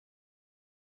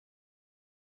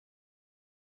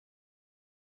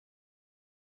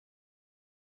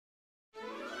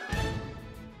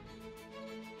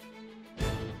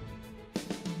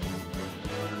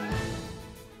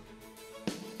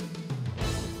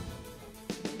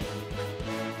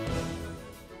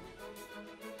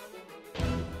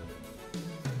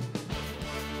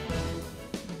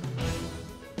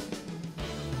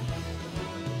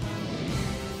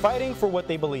fighting for what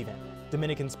they believe in.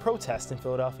 Dominicans protest in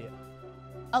Philadelphia.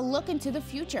 A look into the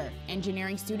future.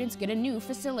 Engineering students get a new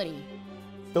facility.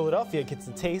 Philadelphia gets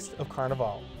a taste of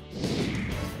Carnival.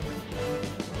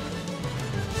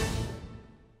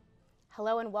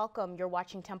 Hello and welcome. You're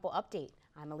watching Temple Update.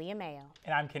 I'm Aaliyah Mayo.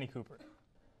 And I'm Kenny Cooper.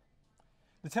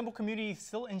 The Temple community is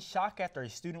still in shock after a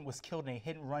student was killed in a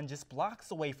hit and run just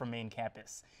blocks away from main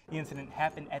campus. The incident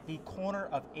happened at the corner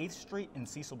of 8th Street and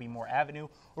Cecil B. Moore Avenue,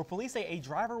 where police say a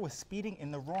driver was speeding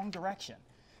in the wrong direction.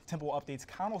 Temple Update's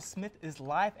Connell Smith is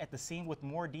live at the scene with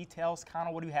more details.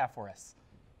 Connell, what do you have for us?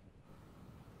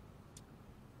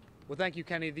 Well, thank you,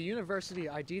 Kenny. The university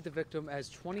ID'd the victim as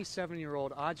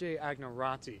 27-year-old Ajay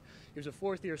Agnaratti. He was a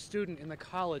fourth-year student in the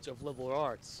College of Liberal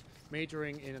Arts,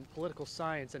 majoring in political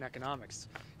science and economics.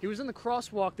 He was in the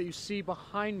crosswalk that you see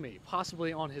behind me,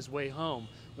 possibly on his way home,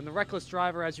 when the reckless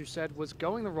driver, as you said, was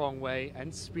going the wrong way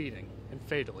and speeding and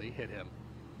fatally hit him.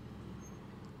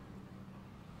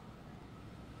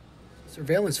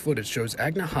 Surveillance footage shows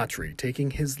Agnahatri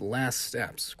taking his last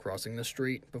steps, crossing the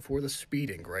street before the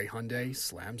speeding gray Hyundai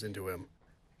slams into him.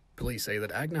 Police say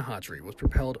that Agnahatri was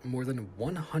propelled more than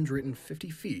 150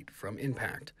 feet from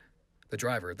impact. The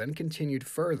driver then continued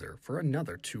further for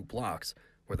another 2 blocks,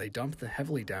 where they dumped the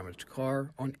heavily damaged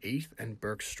car on 8th and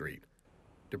Burke Street.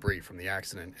 Debris from the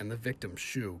accident and the victim's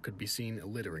shoe could be seen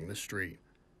littering the street.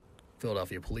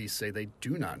 Philadelphia police say they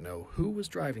do not know who was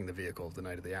driving the vehicle the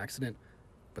night of the accident,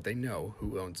 but they know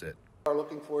who owns it. We are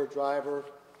looking for a driver.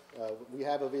 We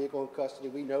have a vehicle in custody.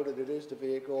 We know that it is the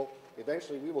vehicle.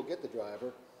 Eventually, we will get the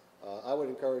driver. I would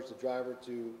encourage the driver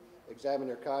to examine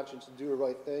their conscience and do the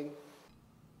right thing.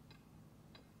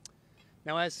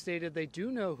 Now, as stated, they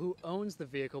do know who owns the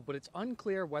vehicle, but it's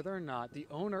unclear whether or not the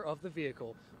owner of the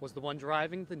vehicle was the one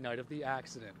driving the night of the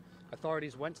accident.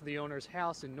 Authorities went to the owner's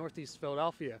house in Northeast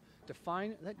Philadelphia to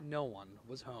find that no one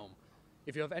was home.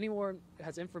 If you have anyone who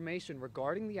has information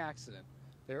regarding the accident,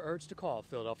 they are urged to call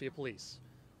Philadelphia Police.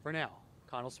 For now,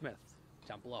 Connell Smith,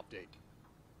 Temple Update.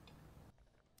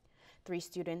 3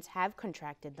 students have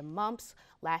contracted the mumps.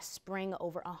 Last spring,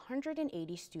 over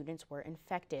 180 students were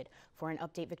infected. For an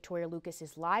update, Victoria Lucas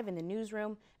is live in the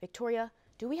newsroom. Victoria,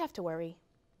 do we have to worry?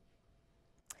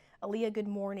 Aaliyah, good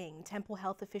morning. Temple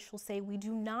health officials say we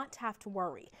do not have to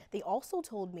worry. They also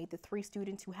told me the 3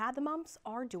 students who had the mumps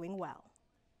are doing well.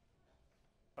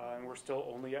 And we're still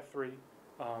only at 3,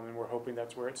 and we're hoping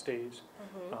that's where it stays.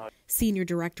 Senior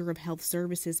Director of Health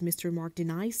Services, Mr. Mark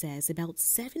Denai, says about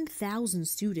 7,000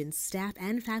 students, staff,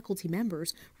 and faculty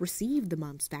members received the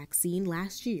mumps vaccine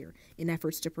last year in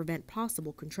efforts to prevent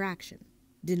possible contraction.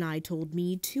 Denai told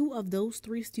me 2 of those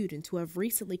 3 students who have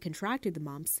recently contracted the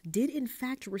mumps did in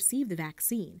fact receive the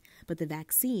vaccine, but the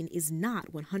vaccine is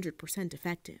not 100%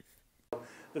 effective.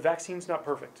 The vaccine's not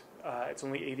perfect. It's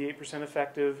only 88%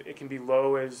 effective. It can be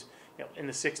low as in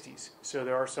the 60s. So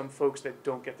there are some folks that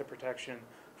don't get the protection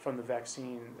from the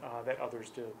vaccine that others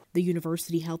do. The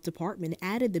University Health Department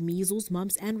added the measles,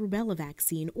 mumps, and rubella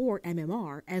vaccine, or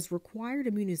MMR, as required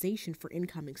immunization for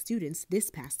incoming students this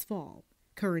past fall.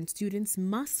 Current students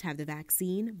must have the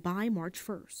vaccine by March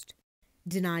 1st.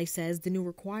 Denai says the new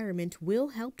requirement will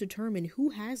help determine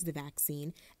who has the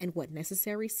vaccine and what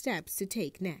necessary steps to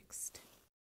take next.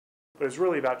 But it's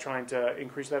really about trying to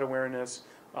increase that awareness,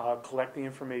 collect the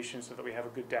information so that we have a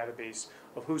good database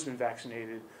of who's been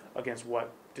vaccinated against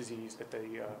what disease that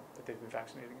they've been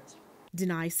vaccinated against.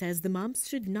 Denai says the mumps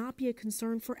should not be a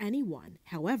concern for anyone.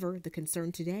 However, the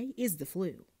concern today is the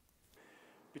flu.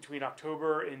 Between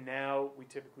October and now, we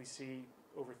typically see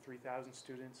over 3,000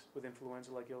 students with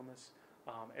influenza-like illness,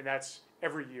 and that's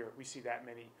every year we see that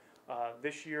many.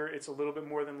 This year it's a little bit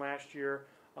more than last year,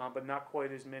 but not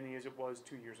quite as many as it was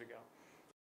 2 years ago.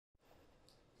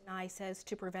 Denai says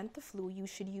to prevent the flu, you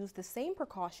should use the same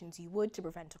precautions you would to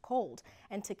prevent a cold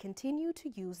and to continue to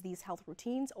use these health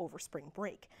routines over spring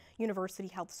break. University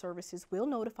Health Services will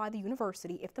notify the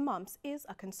university if the mumps is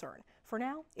a concern. For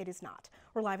now, it is not.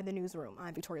 We're live in the newsroom.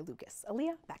 I'm Victoria Lucas.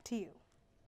 Aaliyah, back to you.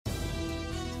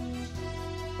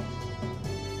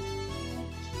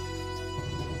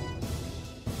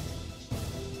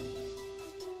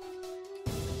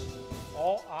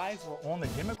 All eyes were on the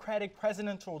Democratic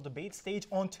presidential debate stage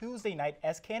on Tuesday night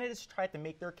as candidates tried to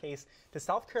make their case to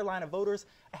South Carolina voters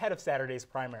ahead of Saturday's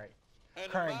primary.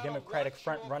 Current Democratic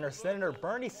frontrunner Senator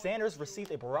Bernie Sanders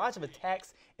received a barrage of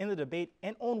attacks in the debate,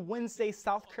 and on Wednesday,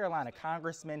 South Carolina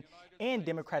Congressman and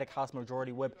Democratic House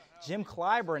Majority Whip Jim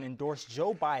Clyburn endorsed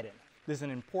Joe Biden. This is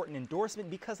an important endorsement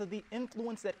because of the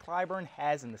influence that Clyburn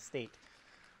has in the state.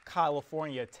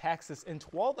 California, Texas, and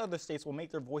 12 other states will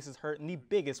make their voices heard in the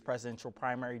biggest presidential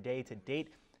primary day to date,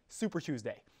 Super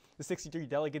Tuesday. The 63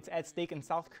 delegates at stake in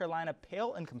South Carolina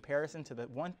pale in comparison to the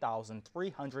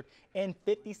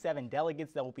 1,357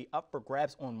 delegates that will be up for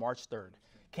grabs on March 3rd.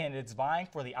 Candidates vying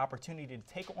for the opportunity to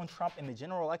take on Trump in the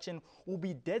general election will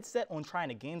be dead set on trying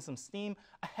to gain some steam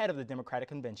ahead of the Democratic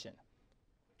convention.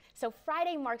 So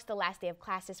Friday marks the last day of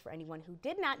classes for anyone who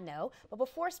did not know, but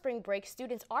before spring break,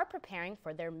 students are preparing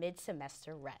for their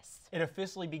mid-semester rest. It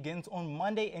officially begins on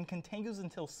Monday and continues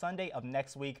until Sunday of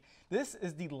next week. This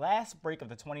is the last break of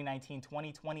the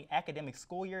 2019-2020 academic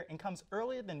school year and comes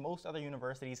earlier than most other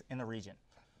universities in the region.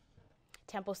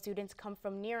 Temple students come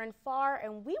from near and far,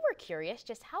 and we were curious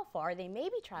just how far they may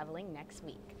be traveling next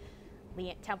week.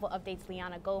 Temple Update's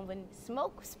Liana Goldman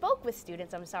spoke with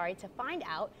students, to find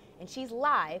out, and she's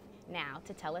live now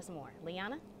to tell us more.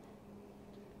 Liana?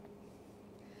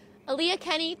 Aaliyah,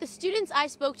 Kenny, the students I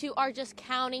spoke to are just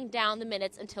counting down the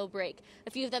minutes until break. A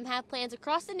few of them have plans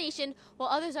across the nation, while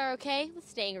others are okay with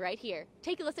staying right here.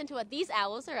 Take a listen to what these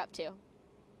owls are up to.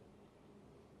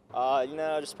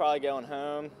 Just probably going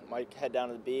home, might head down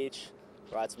to the beach,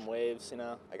 ride some waves,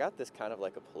 I got this kind of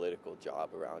like a political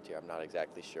job around here. I'm not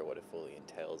exactly sure what it fully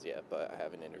entails yet, but I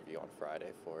have an interview on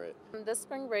Friday for it. This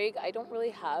spring break, I don't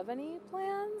really have any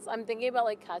plans. I'm thinking about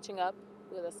catching up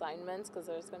with assignments because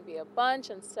there's going to be a bunch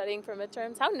and studying for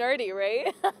midterms. How nerdy,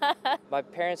 right? My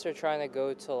parents are trying to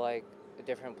go to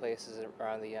different places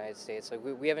around the United States.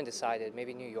 We haven't decided,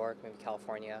 maybe New York, maybe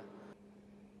California.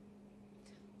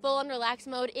 Full on relax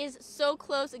mode is so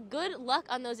close. Good luck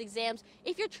on those exams.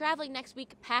 If you're traveling next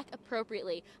week, pack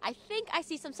appropriately. I think I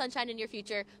see some sunshine in your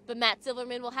future, but Matt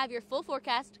Silverman will have your full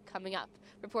forecast coming up.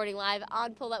 Reporting live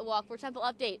on Paulette Walk for Temple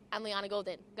Update, I'm Liana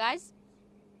Golden. Guys?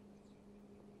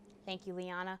 Thank you,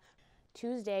 Liana.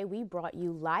 Tuesday, we brought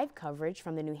you live coverage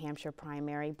from the New Hampshire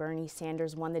primary. Bernie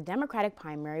Sanders won the Democratic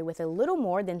primary with a little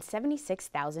more than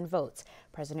 76,000 votes.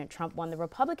 President Trump won the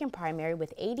Republican primary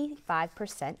with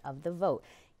 85% of the vote.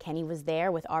 Kenny was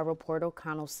there with our reporter,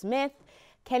 Connell Smith.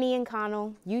 Kenny and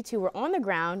Connell, you two were on the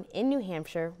ground in New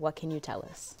Hampshire. What can you tell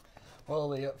us? Well,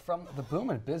 Leah, from the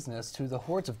boom in business to the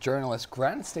hordes of journalists,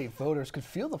 Granite State voters could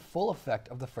feel the full effect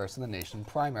of the first-in-the-nation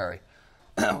primary.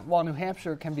 While New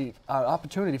Hampshire can be an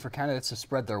opportunity for candidates to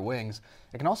spread their wings,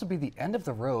 it can also be the end of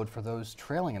the road for those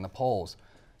trailing in the polls.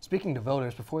 Speaking to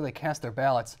voters before they cast their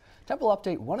ballots, Temple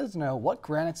Update wanted to know what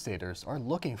Granite Staters are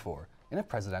looking for in a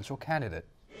presidential candidate.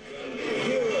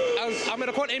 I'm going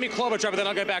to quote Amy Klobuchar, but then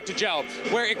I'll get back to Joe.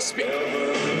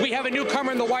 We have a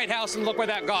newcomer in the White House, and look where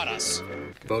that got us.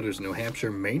 Voters in New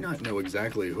Hampshire may not know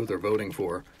exactly who they're voting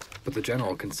for, but the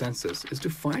general consensus is to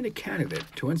find a candidate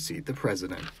to unseat the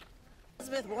president.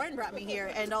 Elizabeth Warren brought me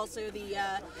here, and also the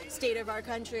state of our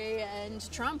country,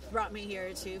 and Trump brought me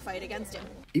here to fight against him.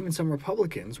 Even some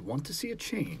Republicans want to see a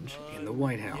change in the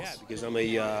White House. Yeah, because I'm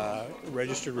a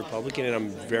registered Republican, and I'm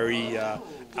very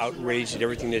outraged at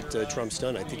everything that Trump's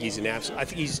done. I think he's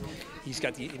he's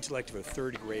got the intellect of a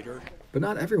third grader. But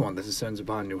not everyone that descends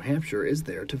upon New Hampshire is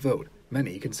there to vote.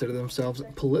 Many consider themselves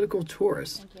political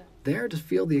tourists, there to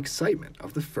feel the excitement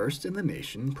of the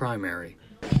first-in-the-nation primary.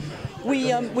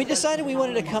 We decided we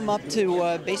wanted to come up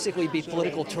to basically be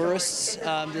political tourists,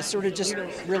 to sort of just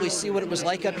really see what it was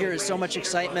like up here. There's so much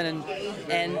excitement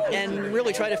and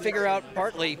really try to figure out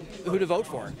partly who to vote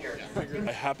for.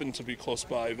 I happened to be close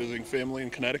by visiting family in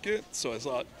Connecticut, so I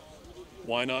thought,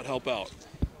 why not help out,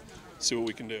 see what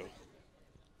we can do.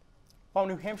 While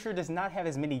New Hampshire does not have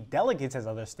as many delegates as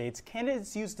other states,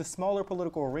 candidates use the smaller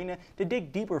political arena to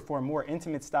dig deeper for a more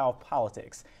intimate style of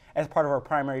politics. As part of our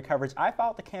primary coverage, I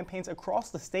followed the campaigns across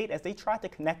the state as they tried to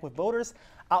connect with voters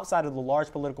outside of the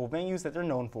large political venues that they're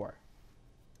known for.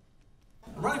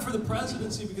 I'm running for the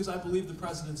presidency because I believe the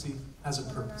presidency has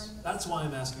a purpose. That's why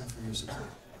I'm asking for your support.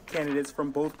 Candidates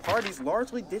from both parties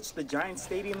largely ditched the giant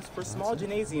stadiums for small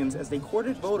gymnasiums as they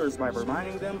courted voters by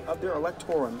reminding them of their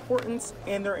electoral importance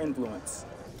and their influence.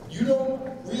 You don't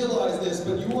realize this,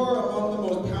 but you are among the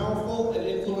most powerful and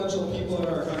influential people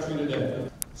in our country today.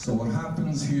 So what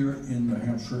happens here in New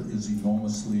Hampshire is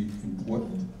enormously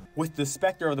important. With the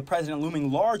specter of the president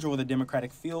looming large over the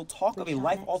Democratic field, talk of a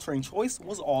life-altering choice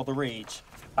was all the rage.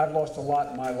 I've lost a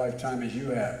lot in my lifetime, as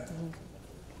you have.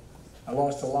 I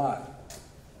lost a lot.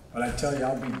 But I tell you,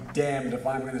 I'll be damned if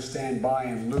I'm going to stand by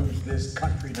and lose this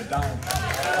country to Donald Trump.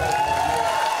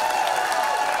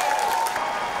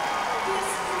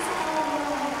 This is our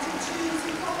moment to choose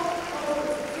hope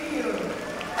over fear.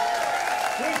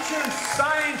 We choose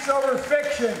science over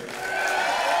fiction.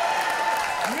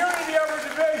 Unity over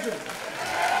division.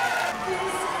 This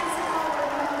is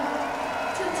our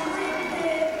moment to dream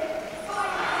big,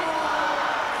 fight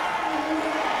hard, and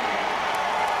win.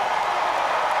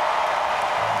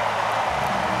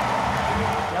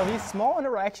 Now, these small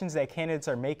interactions corrections that candidates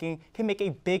are making can make a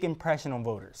big impression on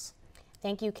voters.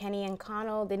 Thank you, Kenny and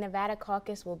Connell. The Nevada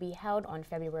caucus will be held on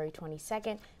February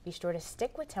 22nd. Be sure to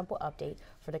stick with Temple Update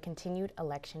for the continued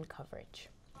election coverage.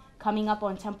 Coming up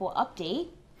on Temple Update.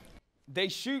 They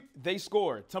shoot, they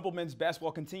score. Temple men's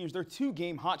basketball continues their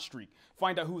 2-game hot streak.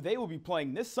 Find out who they will be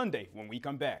playing this Sunday when we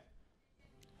come back.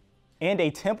 And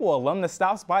a Temple alumnus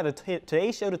stops by the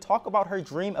Today Show to talk about her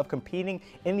dream of competing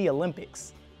in the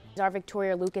Olympics. Our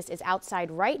Victoria Lucas is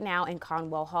outside right now in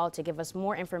Conwell Hall to give us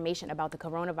more information about the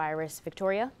coronavirus.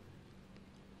 Victoria?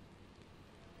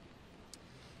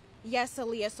 Yes,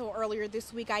 Aaliyah. So earlier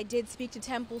this week, I did speak to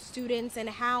Temple students and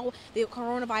how the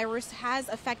coronavirus has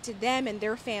affected them and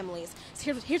their families.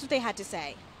 So here's what they had to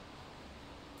say.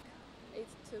 It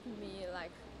took me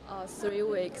like 3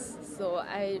 weeks, so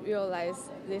I realized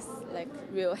this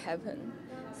will happen.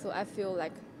 So I feel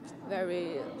like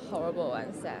very horrible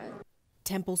and sad.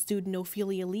 Temple student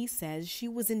Ophelia Lee says she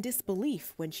was in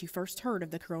disbelief when she first heard of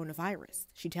the coronavirus.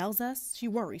 She tells us she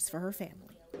worries for her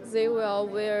family. They will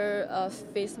wear a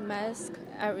face mask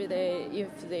every day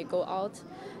if they go out.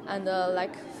 And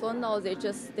for now, they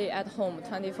just stay at home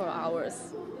 24 hours.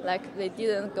 They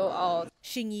didn't go out.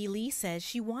 Xingyi Lee says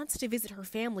she wants to visit her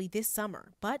family this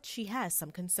summer, but she has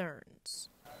some concerns.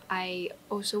 I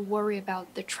also worry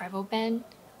about the travel ban.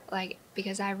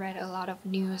 Because I read a lot of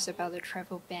news about the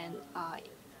travel ban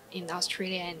in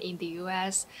Australia and in the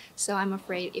US, so I'm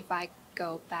afraid if I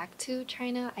go back to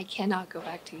China, I cannot go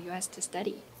back to US to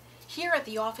study. Here at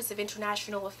the Office of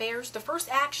International Affairs, the first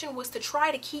action was to try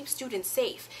to keep students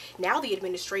safe. Now the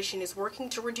administration is working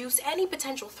to reduce any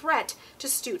potential threat to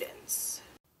students.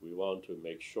 We want to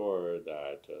make sure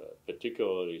that,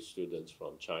 particularly students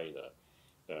from China,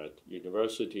 that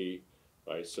university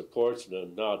supports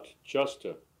them not just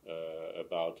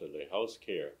about the health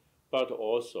care, but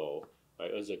also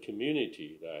as a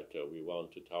community that we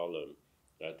want to tell them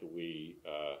that we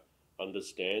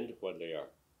understand what they are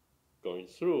going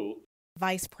through.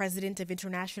 Vice President of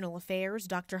International Affairs,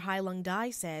 Dr. Hailung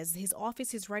Dai, says his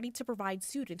office is ready to provide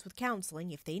students with counseling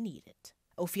if they need it.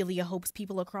 Ophelia hopes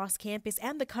people across campus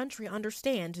and the country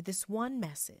understand this one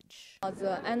message.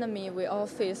 The enemy we all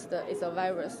face is a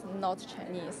virus, not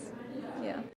Chinese.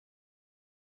 Yeah.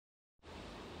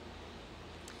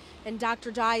 And Dr.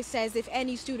 Dai says if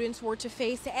any students were to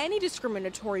face any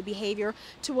discriminatory behavior,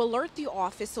 to alert the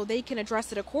office so they can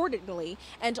address it accordingly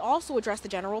and also address the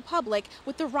general public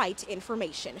with the right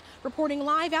information. Reporting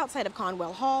live outside of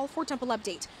Conwell Hall for Temple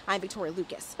Update, I'm Victoria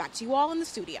Lucas. Back to you all in the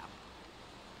studio.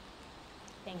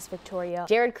 Thanks, Victoria.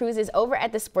 Jared Cruz is over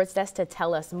at the sports desk to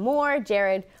tell us more.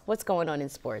 Jared, what's going on in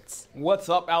sports? What's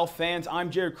up, Al fans? I'm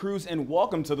Jared Cruz, and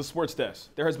welcome to the sports desk.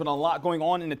 There has been a lot going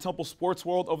on in the Temple sports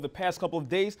world over the past couple of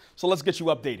days, so let's get you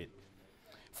updated.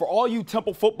 For all you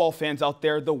Temple football fans out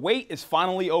there, the wait is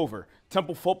finally over.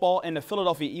 Temple football and the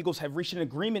Philadelphia Eagles have reached an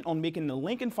agreement on making the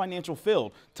Lincoln Financial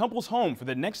Field Temple's home for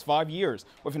the next 5 years,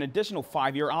 with an additional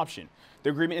 5-year option. The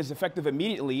agreement is effective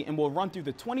immediately and will run through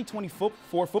the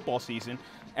 2024 football season,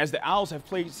 as the Owls have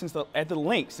played at the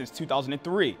Link since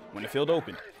 2003, when the field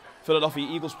opened. Philadelphia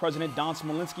Eagles president Don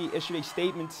Smolinski issued a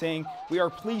statement saying, "We are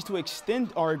pleased to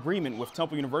extend our agreement with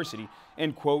Temple University,"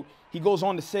 end quote. He goes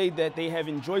on to say that they have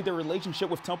enjoyed their relationship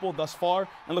with Temple thus far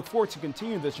and look forward to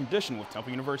continuing the tradition with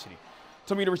Temple University.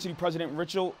 Temple University President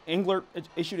Richard Englert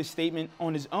issued a statement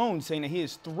on his own saying that he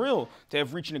is thrilled to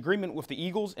have reached an agreement with the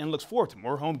Eagles and looks forward to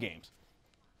more home games.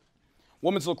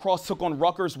 Women's lacrosse took on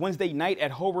Rutgers Wednesday night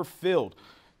at Hobart Field.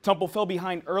 Temple fell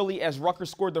behind early as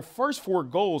Rutgers scored their first 4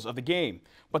 goals of the game,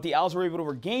 but the Owls were able to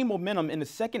regain momentum in the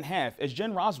second half as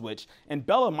Jen Roswich and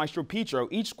Bella Maestro-Pietro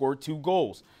each scored 2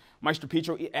 goals.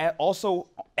 Maestro-Pietro also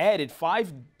added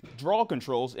 5 draw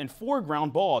controls and 4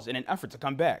 ground balls in an effort to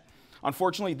come back.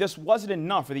 Unfortunately, this wasn't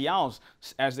enough for the Owls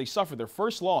as they suffered their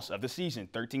first loss of the season,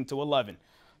 13-11.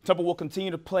 Temple will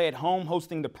continue to play at home,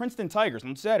 hosting the Princeton Tigers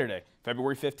on Saturday,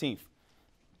 February 15th.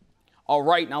 All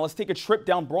right, now let's take a trip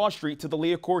down Broad Street to the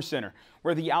Leocore Center,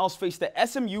 where the Owls face the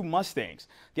SMU Mustangs.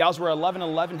 The Owls were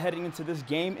 11-11 heading into this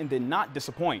game and did not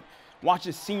disappoint. Watch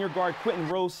as senior guard Quentin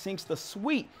Rose sinks the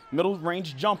sweet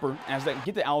middle-range jumper as they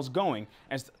get the Owls going,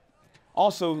 as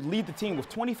also lead the team with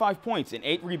 25 points and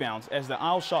 8 rebounds as the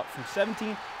Owls shot from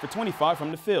 17 for 25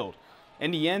 from the field.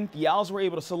 In the end, the Owls were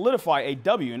able to solidify a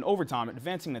W in overtime,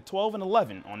 advancing to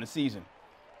 12-11 on the season.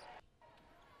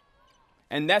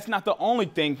 And that's not the only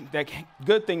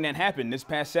good thing that happened this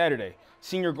past Saturday.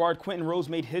 Senior guard Quentin Rose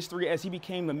made history as he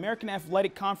became the American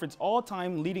Athletic Conference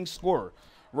all-time leading scorer.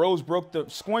 Rose broke the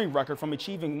scoring record from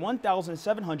achieving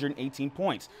 1,718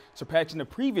 points, surpassing the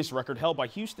previous record held by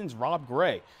Houston's Rob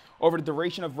Gray. Over the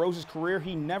duration of Rose's career,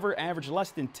 he never averaged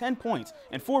less than 10 points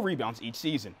and 4 rebounds each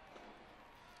season.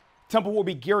 Temple will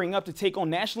be gearing up to take on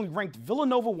nationally ranked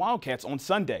Villanova Wildcats on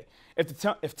Sunday.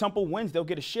 If Temple wins, they'll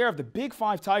get a share of the Big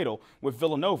Five title with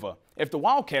Villanova. If the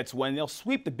Wildcats win, they'll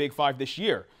sweep the Big Five this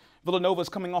year. Villanova is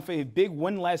coming off a big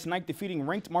win last night, defeating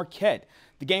ranked Marquette.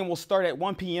 The game will start at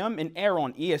 1 p.m. and air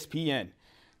on ESPN.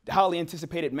 The highly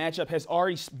anticipated matchup has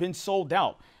already been sold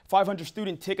out. 500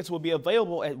 student tickets will be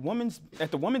available at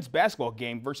the women's basketball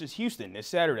game versus Houston this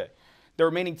Saturday. The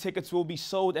remaining tickets will be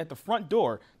sold at the front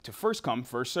door to first come,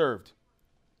 first served.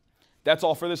 That's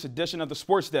all for this edition of the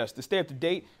Sports Desk. To stay up to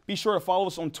date, be sure to follow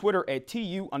us on Twitter at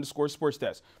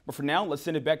 @TU_SportsDesk. But for now, let's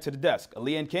send it back to the desk.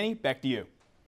 Aaliyah and Kenny, back to you.